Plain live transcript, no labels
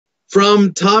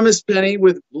From Thomas Penny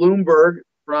with Bloomberg,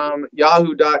 from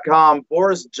Yahoo.com,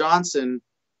 Boris Johnson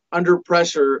under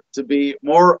pressure to be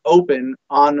more open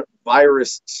on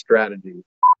virus strategy.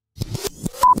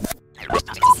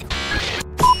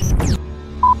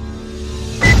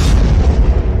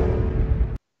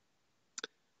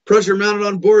 Pressure mounted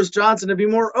on Boris Johnson to be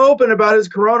more open about his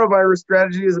coronavirus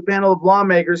strategy as a panel of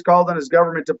lawmakers called on his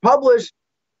government to publish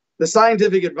the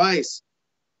scientific advice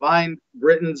behind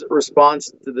Britain's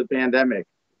response to the pandemic.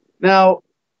 Now,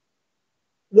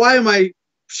 why am I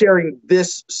sharing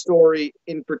this story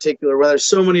in particular? Well, there's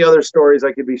so many other stories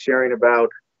I could be sharing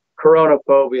about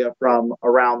coronaphobia from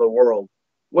around the world.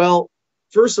 Well,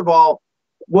 first of all,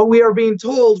 what we are being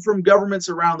told from governments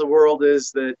around the world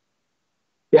is that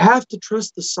you have to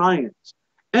trust the science.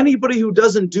 Anybody who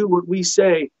doesn't do what we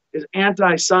say is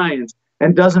anti-science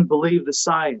and doesn't believe the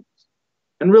science.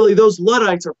 And really, those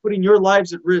Luddites are putting your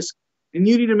lives at risk. And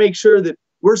you need to make sure that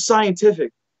we're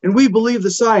scientific and we believe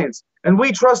the science and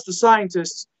we trust the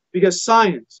scientists because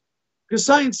science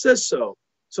says so.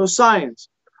 So science.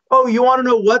 Oh, you want to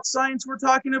know what science we're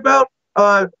talking about?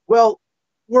 Well,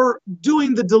 we're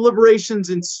doing the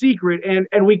deliberations in secret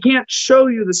and we can't show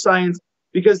you the science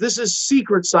because this is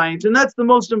secret science. And that's the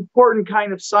most important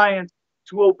kind of science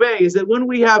to obey, is that when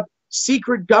we have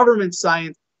secret government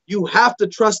science, you have to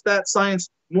trust that science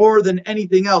more than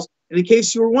anything else. And in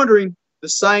case you were wondering, the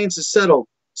science is settled.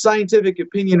 Scientific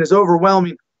opinion is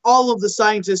overwhelming. All of the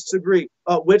scientists agree.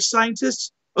 Which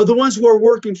scientists? The ones who are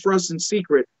working for us in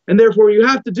secret. And therefore, you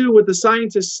have to do what the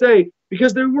scientists say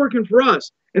because they're working for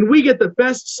us. And we get the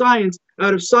best science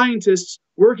out of scientists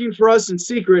working for us in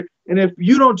secret. And if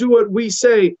you don't do what we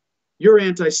say, you're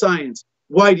anti-science.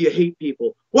 Why do you hate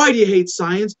people? Why do you hate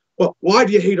science? Well, why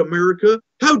do you hate America?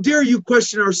 How dare you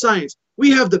question our science?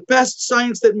 We have the best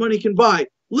science that money can buy,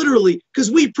 literally, because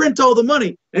we print all the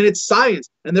money, and it's science,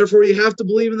 and therefore you have to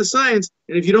believe in the science,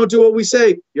 and if you don't do what we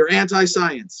say, you're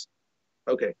anti-science.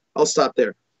 Okay, I'll stop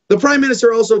there. The Prime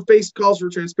Minister also faced calls for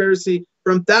transparency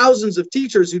from thousands of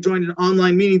teachers who joined an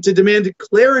online meeting to demand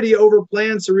clarity over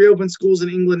plans to reopen schools in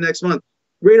England next month.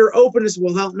 Greater openness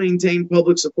will help maintain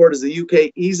public support as the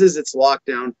UK eases its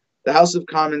lockdown, the House of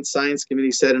Commons Science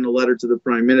Committee said in a letter to the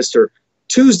Prime Minister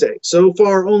Tuesday. So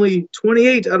far, only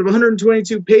 28 out of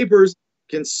 122 papers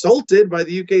consulted by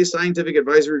the UK Scientific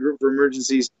Advisory Group for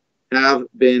Emergencies have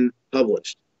been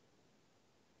published.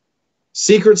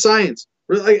 Secret science.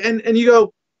 And you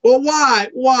go, well,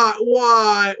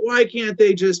 why can't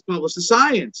they just publish the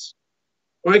science?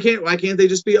 Why can't they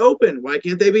just be open? Why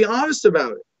can't they be honest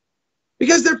about it?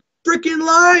 Because they're freaking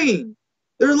lying.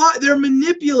 They're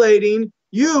manipulating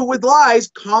you with lies,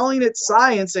 calling it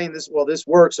science, saying this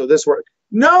works, so this works.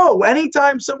 No,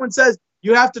 anytime someone says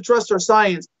you have to trust our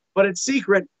science, but it's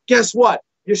secret, guess what?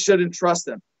 You shouldn't trust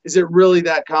them. Is it really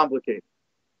that complicated?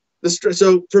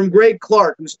 So from Greg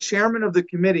Clark, who's chairman of the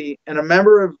committee and a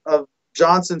member of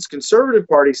Johnson's Conservative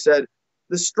Party, said,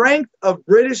 the strength of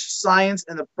British science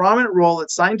and the prominent role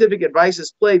that scientific advice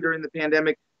has played during the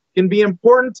pandemic can be an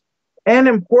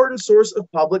important source of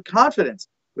public confidence.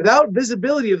 Without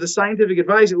visibility of the scientific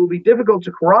advice, it will be difficult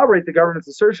to corroborate the government's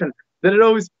assertion that it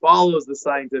always follows the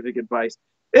scientific advice.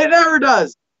 It never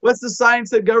does. What's the science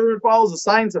that government follows? The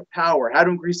science of power, how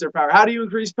to increase their power. How do you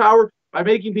increase power? By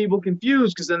making people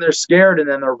confused, because then they're scared and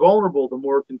then they're vulnerable. The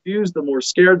more confused, the more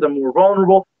scared, the more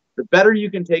vulnerable, the better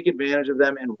you can take advantage of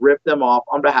them and rip them off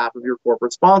on behalf of your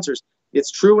corporate sponsors.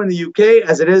 It's true in the UK,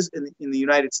 as it is in the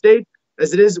United States,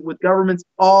 as it is with governments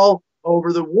all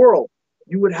over the world.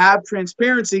 You would have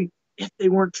transparency if they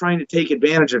weren't trying to take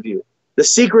advantage of you. The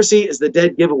secrecy is the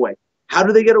dead giveaway. How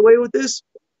do they get away with this?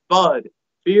 FUD,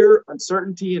 fear,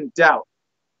 uncertainty, and doubt.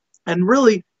 And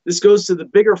really, this goes to the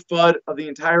bigger FUD of the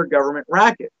entire government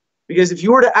racket. Because if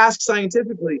you were to ask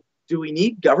scientifically, do we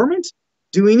need government?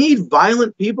 Do we need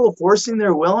violent people forcing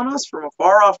their will on us from a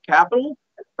far-off capital?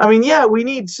 I mean, yeah, we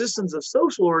need systems of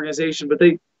social organization, but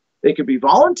they could be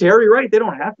voluntary, right? They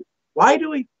don't have to. Why do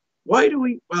we?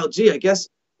 Well, gee, I guess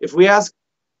if we ask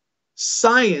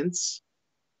science,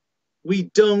 we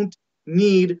don't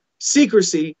need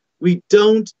secrecy. We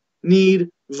don't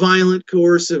need violent,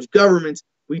 coercive governments.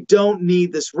 We don't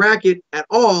need this racket at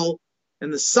all.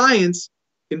 And the science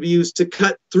can be used to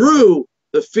cut through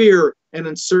the fear and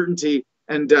uncertainty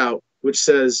and doubt, which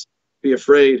says, be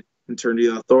afraid and turn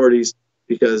to the authorities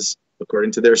because, according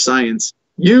to their science,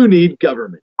 you need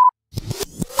government.